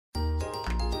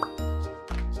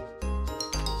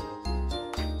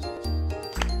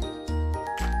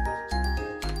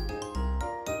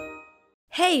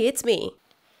Hey, it's me.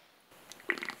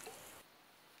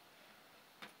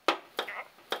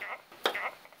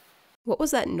 What was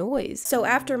that noise? So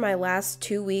after my last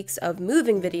 2 weeks of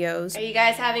moving videos, are you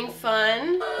guys having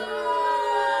fun?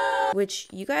 Which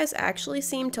you guys actually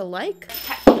seem to like.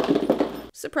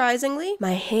 Surprisingly,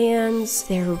 my hands,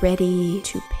 they're ready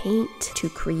to paint, to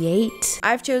create.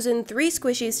 I've chosen 3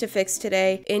 squishies to fix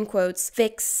today, in quotes,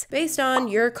 fix, based on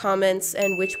your comments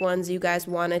and which ones you guys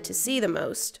wanted to see the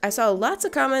most. I saw lots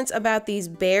of comments about these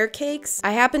bear cakes.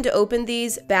 I happened to open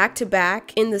these back to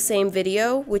back in the same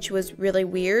video, which was really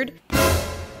weird.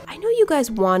 I know you guys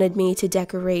wanted me to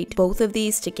decorate both of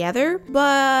these together,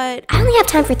 but I only have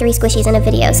time for 3 squishies in a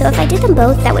video, so if I did them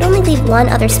both, that would only leave one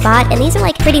other spot, and these are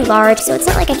like pretty large, so it's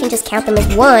not like I can just count them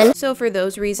as one. So for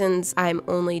those reasons, I'm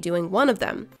only doing one of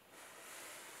them.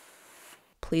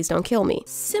 Please don't kill me.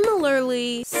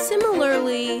 Similarly,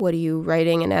 what are you,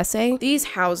 writing an essay? These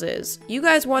houses. You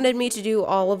guys wanted me to do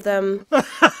all of them.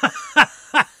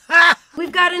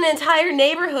 We've got an entire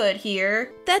neighborhood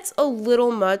here. That's a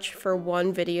little much for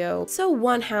one video, so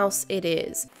one house it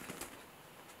is.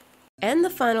 And the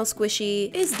final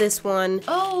squishy is this one.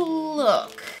 Oh,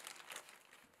 look.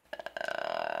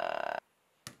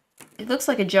 It looks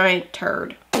like a giant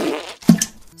turd.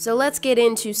 So let's get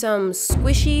into some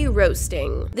squishy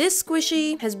roasting. This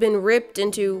squishy has been ripped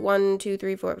into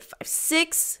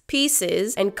 6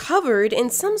 pieces and covered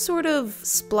in some sort of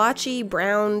splotchy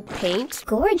brown paint.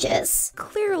 Gorgeous.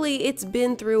 Clearly it's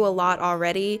been through a lot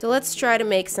already. So let's try to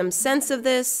make some sense of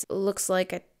this. Looks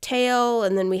like a tail,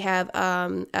 and then we have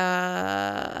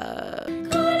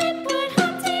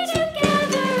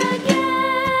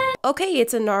okay,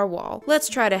 it's a narwhal. Let's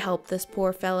try to help this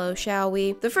poor fellow, shall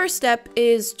we? The first step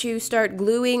is to start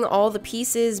gluing all the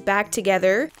pieces back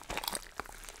together.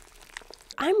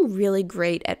 I'm really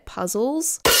great at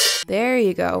puzzles. There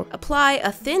you go. Apply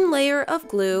a thin layer of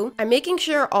glue. I'm making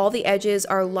sure all the edges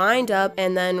are lined up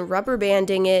and then rubber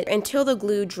banding it until the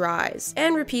glue dries.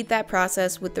 And repeat that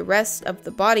process with the rest of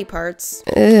the body parts.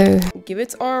 Give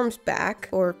its arms back,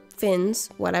 or fins,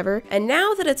 whatever. And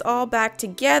now that it's all back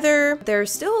together,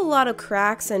 there's still a lot of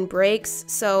cracks and breaks,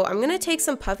 so I'm gonna take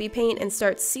some puffy paint and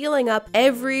start sealing up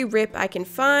every rip I can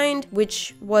find,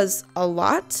 which was a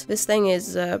lot. This thing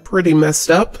is pretty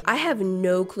messed up. I have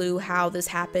no clue how this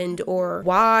happened or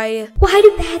why. Why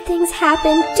do bad things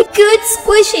happen to good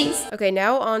squishies? Okay,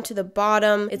 now on to the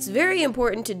bottom. It's very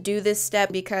important to do this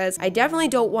step because I definitely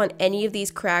don't want any of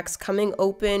these cracks coming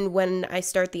open when I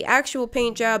start the actual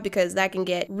paint job, because that can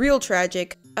get real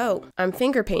tragic. Oh, I'm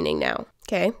finger painting now.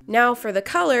 Okay, now for the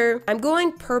color, I'm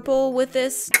going purple with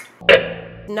this.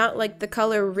 Not like the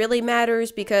color really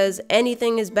matters because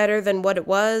anything is better than what it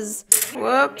was.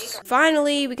 Whoops.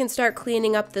 Finally, we can start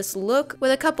cleaning up this look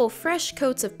with a couple fresh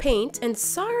coats of paint. And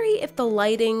sorry if the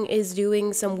lighting is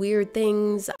doing some weird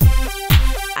things.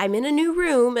 I'm in a new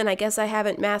room and I guess I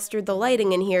haven't mastered the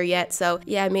lighting in here yet, so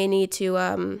yeah, I may need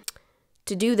to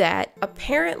do that.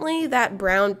 Apparently that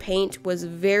brown paint was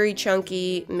very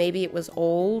chunky. Maybe it was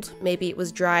old, maybe it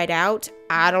was dried out.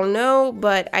 I don't know,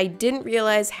 but I didn't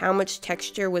realize how much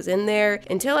texture was in there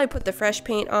until I put the fresh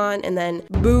paint on, and then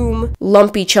boom,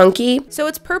 lumpy chunky. So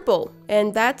it's purple,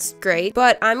 and that's great,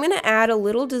 but I'm gonna add a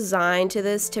little design to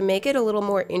this to make it a little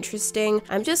more interesting.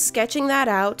 I'm just sketching that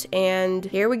out, and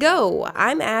here we go.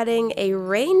 I'm adding a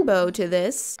rainbow to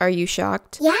this. Are you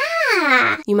shocked?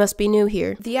 Yeah! You must be new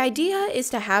here. The idea is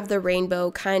to have the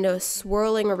rainbow kind of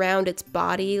swirling around its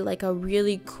body like a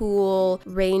really cool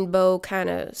rainbow kind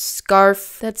of scarf.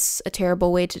 That's a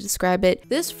terrible way to describe it.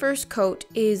 This first coat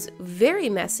is very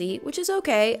messy, which is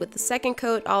okay. With the second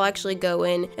coat, I'll actually go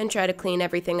in and try to clean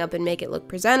everything up and make it look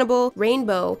presentable.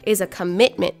 Rainbow is a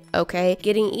commitment, okay?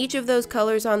 Getting each of those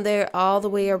colors on there all the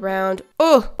way around.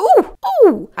 Oh, ooh,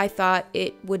 ooh! I thought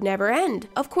it would never end.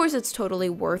 Of course, it's totally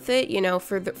worth it, you know,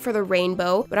 for the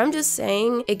rainbow, but I'm just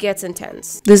saying it gets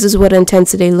intense. This is what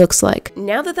intensity looks like.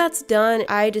 Now that that's done,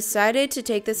 I decided to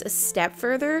take this a step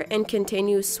further and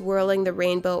continue swirling the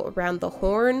rainbow around the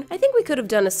horn. I think we could have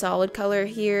done a solid color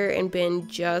here and been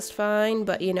just fine,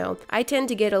 but you know, I tend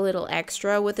to get a little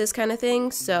extra with this kind of thing,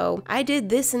 so I did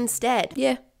this instead.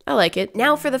 Yeah, I like it.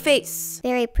 Now for the face.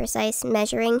 Very precise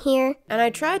measuring here. And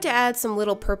I tried to add some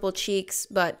little purple cheeks,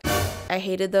 but I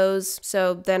hated those,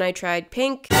 so then I tried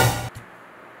pink.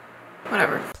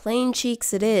 Whatever. Plain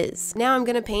cheeks it is. Now I'm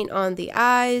gonna paint on the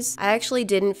eyes. I actually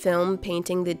didn't film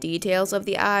painting the details of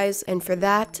the eyes, and for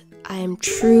that, I am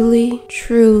truly,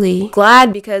 truly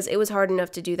glad because it was hard enough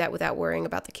to do that without worrying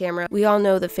about the camera. We all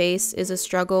know the face is a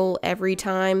struggle every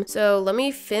time. So let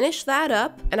me finish that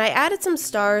up. And I added some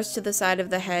stars to the side of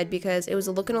the head because it was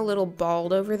looking a little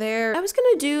bald over there. I was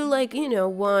gonna do like, you know,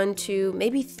 1, 2,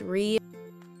 maybe 3.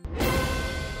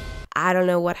 I don't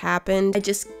know what happened. I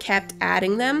just kept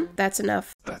adding them. That's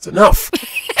enough. That's enough.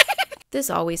 This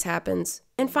always happens.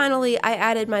 And finally, I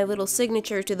added my little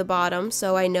signature to the bottom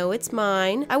so I know it's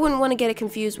mine. I wouldn't want to get it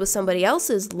confused with somebody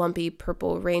else's lumpy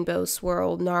purple rainbow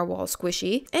swirl narwhal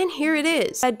squishy. And here it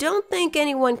is. I don't think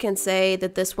anyone can say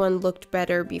that this one looked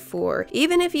better before.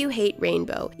 Even if you hate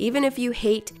rainbow, even if you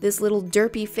hate this little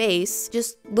derpy face,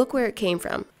 just look where it came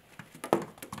from.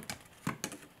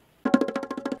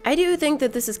 I do think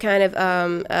that this is kind of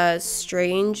a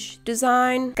strange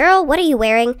design. Girl, what are you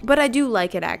wearing? But I do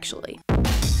like it actually.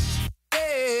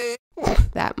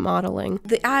 That modeling.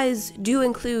 The eyes do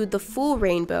include the full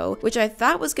rainbow, which I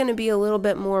thought was going to be a little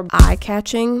bit more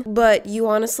eye-catching, but you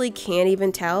honestly can't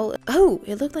even tell. Oh,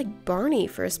 it looked like Barney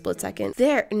for a split second.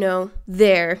 There, no,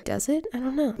 there. Does it? I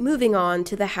don't know. Moving on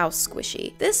to the house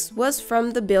squishy. This was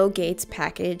from the Bill Gates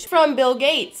package. From Bill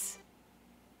Gates!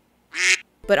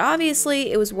 But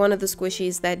obviously, it was one of the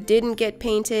squishies that didn't get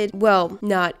painted. Well,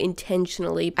 not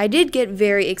intentionally. I did get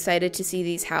very excited to see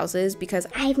these houses because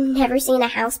I've never seen a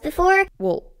house before.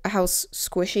 well, a house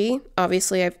squishy.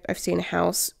 Obviously, I've seen a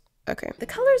house. Okay. The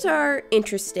colors are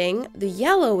interesting. The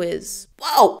yellow is...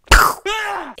 whoa!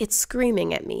 It's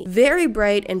screaming at me. Very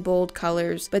bright and bold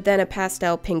colors, but then a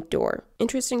pastel pink door.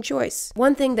 Interesting choice.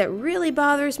 One thing that really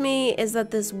bothers me is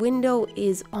that this window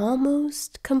is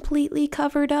almost completely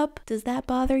covered up. Does that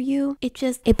bother you?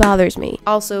 It bothers me.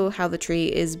 Also, how the tree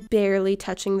is barely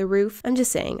touching the roof. I'm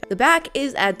just saying. The back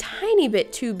is a tiny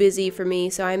bit too busy for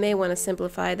me, so I may want to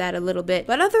simplify that a little bit.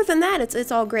 But other than that,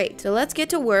 it's all great. So let's get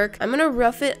to work. I'm gonna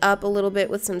rough it up a little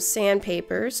bit with some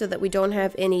sandpaper so that we don't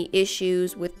have any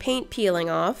issues with paint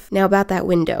peeling off. Now about that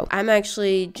window. I'm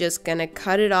actually just gonna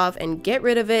cut it off and get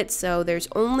rid of it so there's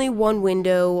only one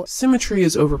window. Symmetry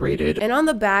is overrated. And on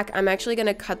the back, I'm actually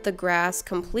gonna cut the grass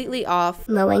completely off.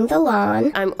 Mowing the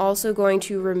lawn. I'm also going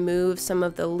to remove some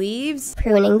of the leaves.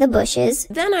 Pruning the bushes.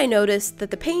 Then I noticed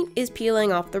that the paint is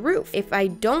peeling off the roof. If I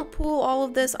don't pull all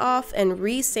of this off and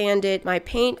re-sand it, my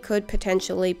paint could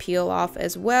potentially peel off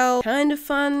as well. Kind of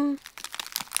fun,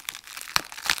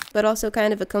 but also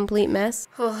kind of a complete mess.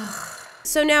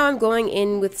 So now I'm going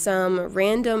in with some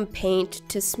random paint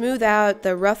to smooth out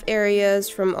the rough areas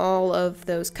from all of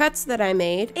those cuts that I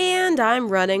made, and I'm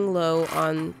running low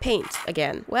on paint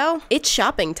again. Well, it's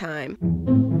shopping time.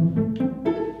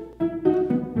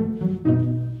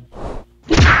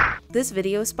 This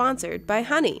video is sponsored by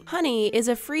Honey. Honey is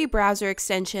a free browser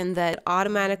extension that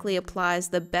automatically applies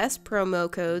the best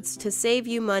promo codes to save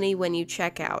you money when you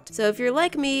check out. So if you're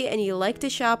like me and you like to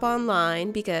shop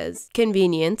online because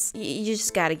convenience, you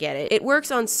just gotta get it. It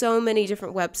works on so many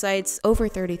different websites, over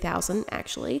 30,000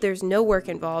 actually. There's no work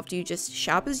involved, you just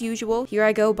shop as usual. Here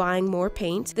I go buying more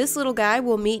paint. This little guy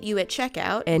will meet you at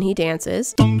checkout and he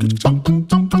dances.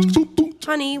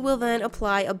 Honey will then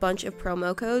apply a bunch of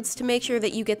promo codes to make sure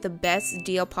that you get the best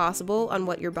deal possible on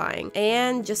what you're buying.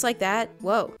 And just like that,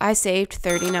 whoa, I saved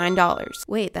 $39.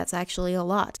 Wait, that's actually a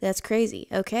lot. That's crazy.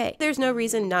 Okay. There's no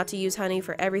reason not to use Honey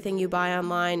for everything you buy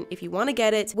online. If you want to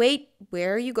get it, wait,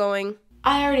 where are you going?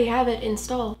 I already have it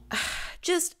installed.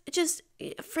 just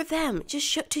for them, to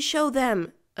show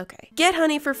them. Okay. Get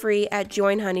Honey for free at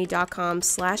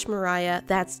joinhoney.com/Mariah.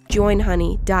 That's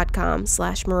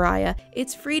joinhoney.com/Mariah.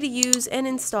 It's free to use and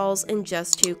installs in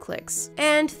just 2 clicks.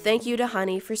 And thank you to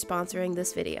Honey for sponsoring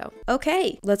this video.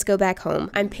 Okay, let's go back home.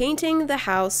 I'm painting the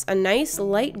house a nice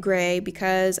light gray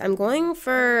because I'm going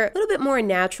for a little bit more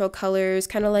natural colors,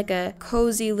 kind of like a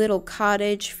cozy little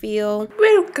cottage feel.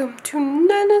 Welcome to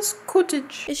Nana's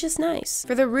cottage. It's just nice.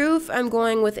 For the roof, I'm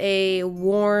going with a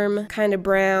warm kind of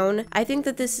brown. I think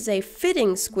that this is a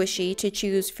fitting squishy to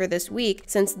choose for this week,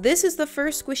 since this is the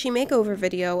first squishy makeover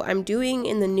video I'm doing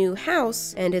in the new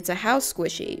house, and it's a house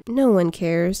squishy. No one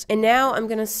cares. And now I'm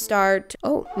gonna start,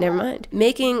 oh, never mind,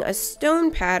 making a stone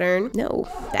pattern. No,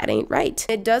 that ain't right.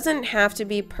 It doesn't have to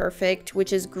be perfect,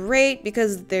 which is great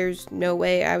because there's no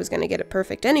way I was gonna get it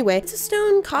perfect anyway. It's a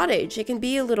stone cottage. It can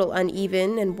be a little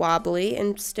uneven and wobbly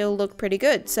and still look pretty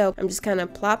good. So I'm just kind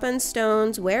of plopping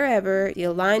stones wherever. The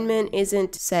alignment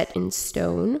isn't set in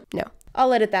stone. No.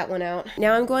 I'll edit that one out.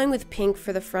 Now I'm going with pink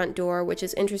for the front door, which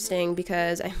is interesting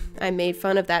because I made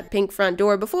fun of that pink front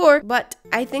door before, but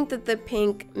I think that the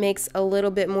pink makes a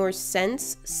little bit more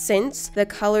sense since the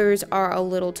colors are a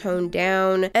little toned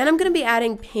down. And I'm gonna be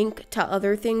adding pink to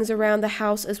other things around the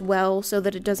house as well so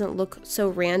that it doesn't look so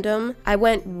random. I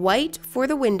went white for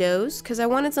the windows because I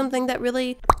wanted something that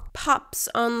really pops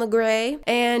on the gray,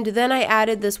 and then I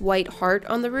added this white heart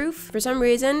on the roof. For some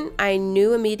reason, I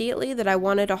knew immediately that I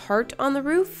wanted a heart on the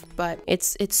roof, but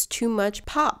it's too much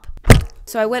pop.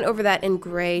 So I went over that in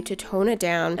gray to tone it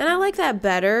down, and I like that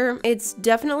better. It's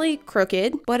definitely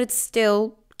crooked, but it's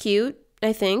still cute,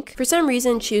 I think. For some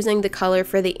reason, choosing the color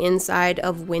for the inside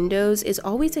of windows is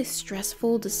always a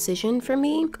stressful decision for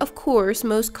me. Of course,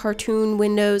 most cartoon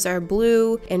windows are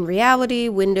blue. In reality,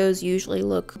 windows usually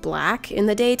look black in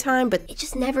the daytime, but It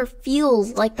just never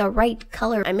feels like the right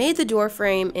color. I made the door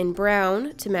frame in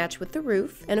brown to match with the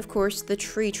roof, and of course the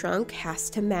tree trunk has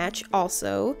to match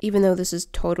also, even though this is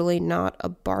totally not a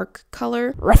bark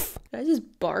color. Ruff. I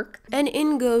just bark. And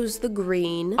in goes the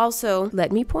green. Also,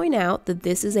 let me point out that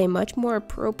this is a much more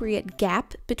appropriate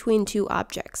gap between two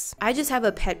objects. I just have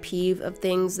a pet peeve of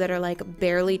things that are like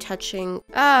barely touching.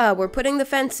 We're putting the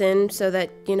fence in so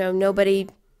that, you know, nobody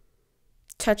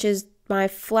touches my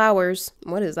flowers.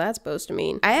 What is that supposed to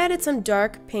mean? I added some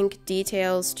dark pink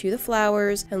details to the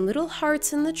flowers and little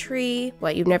hearts in the tree.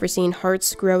 What, you've never seen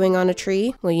hearts growing on a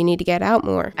tree? Well, you need to get out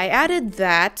more. I added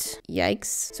that.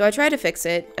 Yikes. So I tried to fix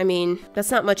it. I mean,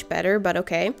 that's not much better, but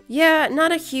okay. Yeah,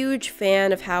 not a huge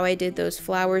fan of how I did those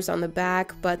flowers on the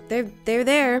back, but they're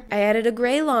there. I added a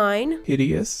gray line.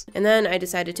 Hideous. And then I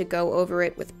decided to go over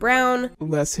it with brown.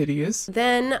 Less hideous.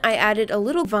 Then I added a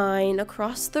little vine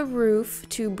across the roof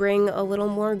to bring a little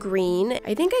more green.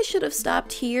 I think I should have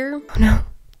stopped here. Oh no,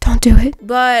 don't do it.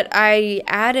 But I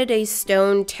added a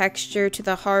stone texture to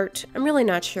the heart. I'm really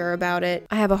not sure about it.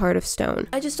 I have a heart of stone.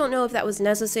 I just don't know if that was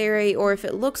necessary or if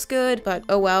it looks good, but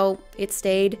oh well, it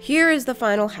stayed. Here is the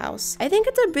final house. I think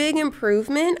it's a big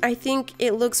improvement. I think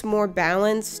it looks more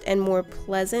balanced and more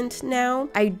pleasant now.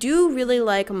 I do really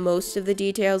like most of the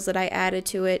details that I added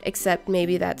to it, except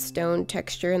maybe that stone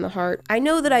texture in the heart. I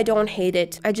know that I don't hate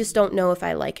it. I just don't know if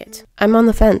I like it. I'm on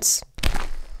the fence.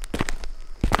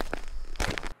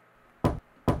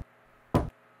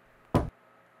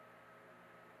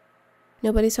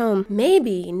 Nobody's home.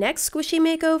 Maybe next squishy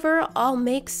makeover, I'll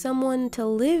make someone to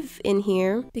live in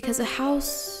here because a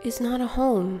house is not a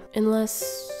home unless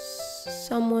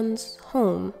someone's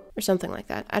home or something like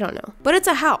that. I don't know. But it's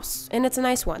a house and it's a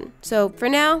nice one. So for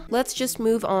now, let's just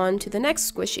move on to the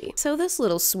next squishy. So this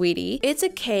little sweetie, it's a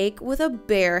cake with a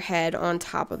bear head on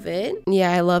top of it. Yeah,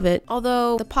 I love it.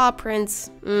 Although the paw prints,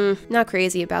 not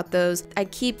crazy about those. I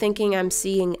keep thinking I'm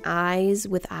seeing eyes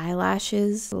with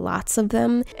eyelashes, lots of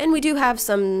them. And we do have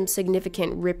some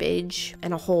significant rippage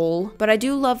and a hole, but I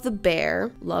do love the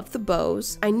bear, love the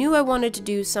bows. I knew I wanted to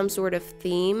do some sort of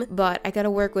theme, but I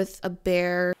gotta work with a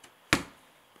bear.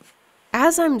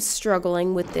 As I'm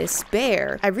struggling with this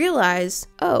bear, I realize,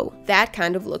 oh, that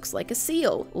kind of looks like a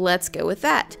seal. Let's go with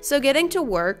that. So getting to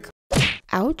work,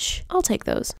 ouch, I'll take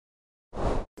those.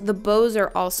 The bows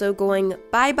are also going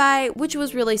bye-bye, which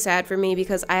was really sad for me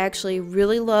because I actually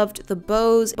really loved the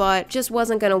bows, but just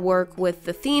wasn't gonna work with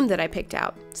the theme that I picked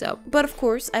out. So, but of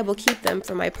course, I will keep them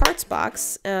for my parts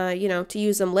box, you know, to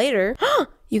use them later.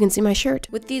 You can see my shirt.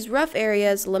 With these rough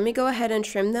areas, let me go ahead and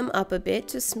trim them up a bit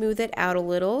to smooth it out a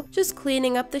little, just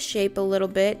cleaning up the shape a little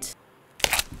bit.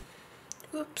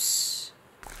 Oops.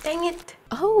 Dang it.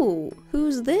 Oh,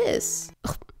 who's this?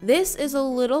 This is a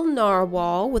little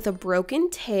narwhal with a broken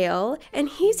tail, and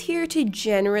he's here to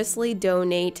generously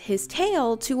donate his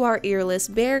tail to our earless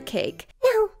bear cake.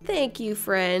 No, thank you,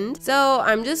 friend. So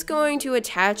I'm just going to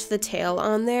attach the tail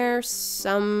on there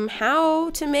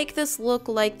somehow to make this look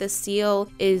like the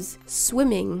seal is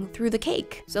swimming through the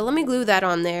cake. So let me glue that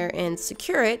on there and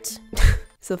secure it.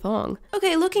 It's a thong.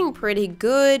 Okay, looking pretty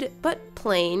good, but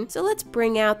plain. So let's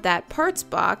bring out that parts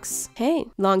box. Hey,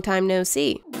 long time no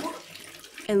see.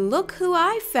 And look who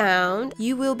I found.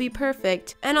 You will be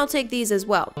perfect. And I'll take these as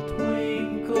well.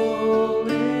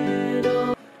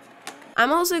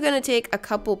 I'm also gonna take a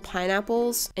couple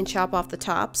pineapples and chop off the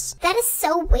tops. That is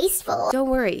so wasteful. Don't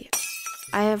worry.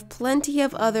 I have plenty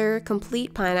of other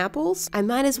complete pineapples. I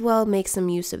might as well make some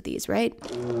use of these, right?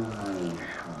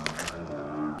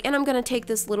 And I'm gonna take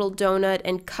this little donut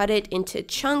and cut it into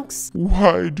chunks.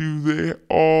 Why do they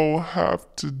all have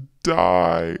to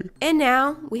die? And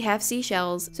now we have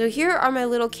seashells. So here are my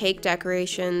little cake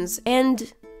decorations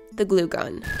and the glue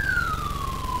gun.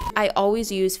 I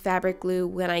always use fabric glue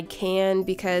when I can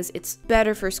because it's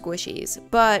better for squishies.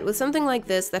 But with something like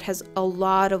this that has a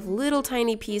lot of little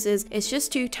tiny pieces, it's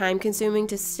just too time consuming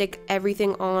to stick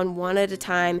everything on one at a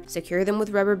time, secure them with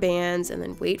rubber bands, and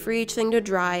then wait for each thing to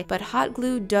dry. But hot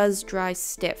glue does dry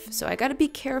stiff, so I gotta be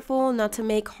careful not to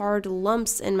make hard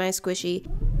lumps in my squishy.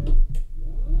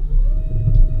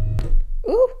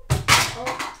 Ooh!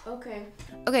 Oh, okay.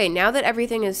 Okay, now that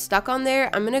everything is stuck on there,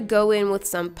 I'm gonna go in with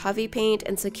some puffy paint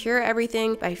and secure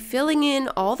everything by filling in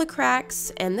all the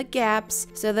cracks and the gaps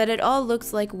so that it all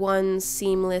looks like one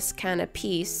seamless kind of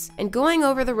piece. And going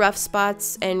over the rough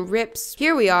spots and rips,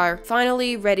 here we are,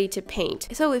 finally ready to paint.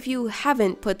 So if you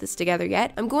haven't put this together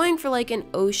yet, I'm going for like an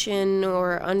ocean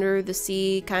or under the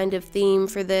sea kind of theme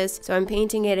for this. So I'm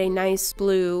painting it a nice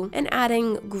blue and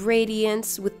adding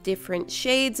gradients with different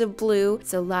shades of blue.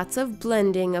 So lots of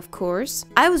blending, of course.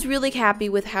 I was really happy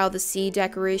with how the sea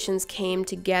decorations came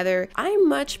together. I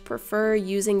much prefer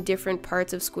using different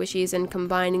parts of squishies and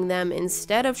combining them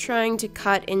instead of trying to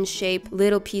cut and shape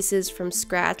little pieces from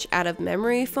scratch out of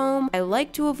memory foam. I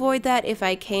like to avoid that if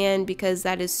I can because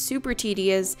that is super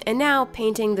tedious. And now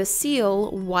painting the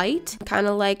seal white, kind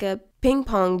of like a ping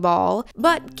pong ball,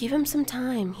 but give him some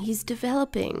time, he's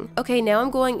developing. Okay, now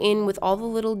I'm going in with all the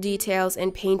little details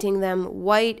and painting them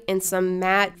white in some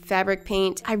matte fabric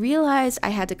paint. I realized I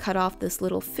had to cut off this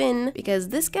little fin because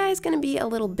this guy's gonna be a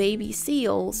little baby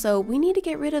seal, so we need to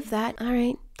get rid of that. All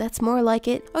right. That's more like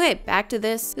it. Okay, back to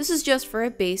this. This is just for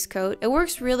a base coat. It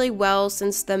works really well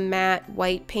since the matte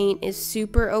white paint is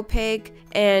super opaque,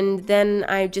 and then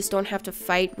I just don't have to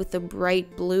fight with the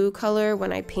bright blue color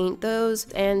when I paint those.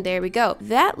 And there we go.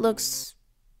 That looks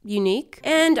unique.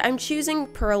 And I'm choosing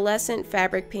pearlescent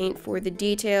fabric paint for the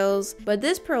details, but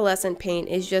this pearlescent paint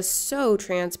is just so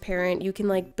transparent you can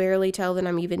like barely tell that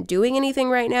I'm even doing anything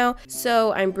right now.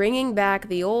 So I'm bringing back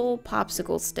the old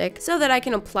popsicle stick so that I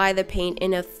can apply the paint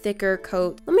in a thicker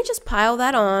coat. Let me just pile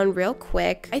that on real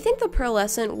quick. I think the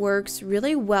pearlescent works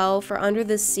really well for under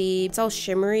the sea. It's all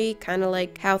shimmery, kind of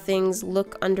like how things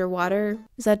look underwater.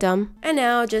 Is that dumb? And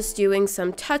now just doing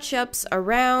some touch-ups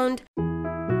around.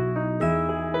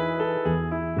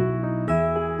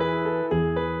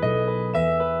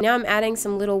 Now I'm adding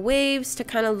some little waves to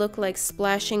kind of look like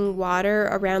splashing water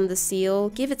around the seal.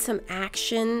 Give it some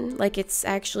action, like it's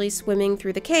actually swimming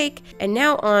through the cake. And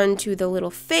now on to the little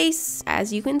face,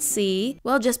 as you can see.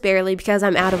 Well, just barely because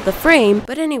I'm out of the frame.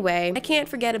 But anyway, I can't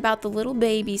forget about the little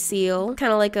baby seal.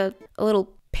 Kind of like a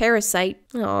little parasite.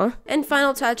 Aww. And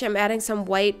final touch, I'm adding some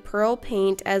white pearl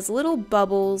paint as little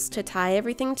bubbles to tie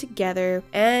everything together.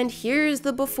 And here's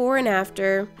the before and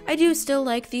after. I do still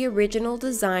like the original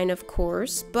design, of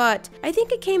course, but I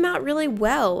think it came out really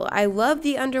well. I love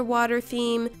the underwater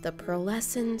theme, the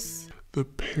pearlescence, the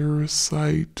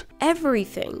parasite,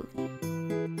 everything.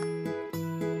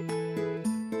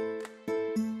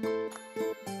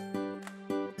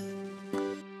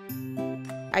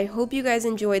 I hope you guys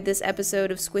enjoyed this episode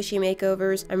of Squishy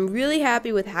Makeovers. I'm really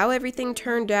happy with how everything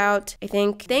turned out.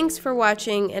 Thanks for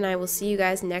watching, and I will see you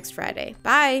guys next Friday.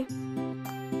 Bye!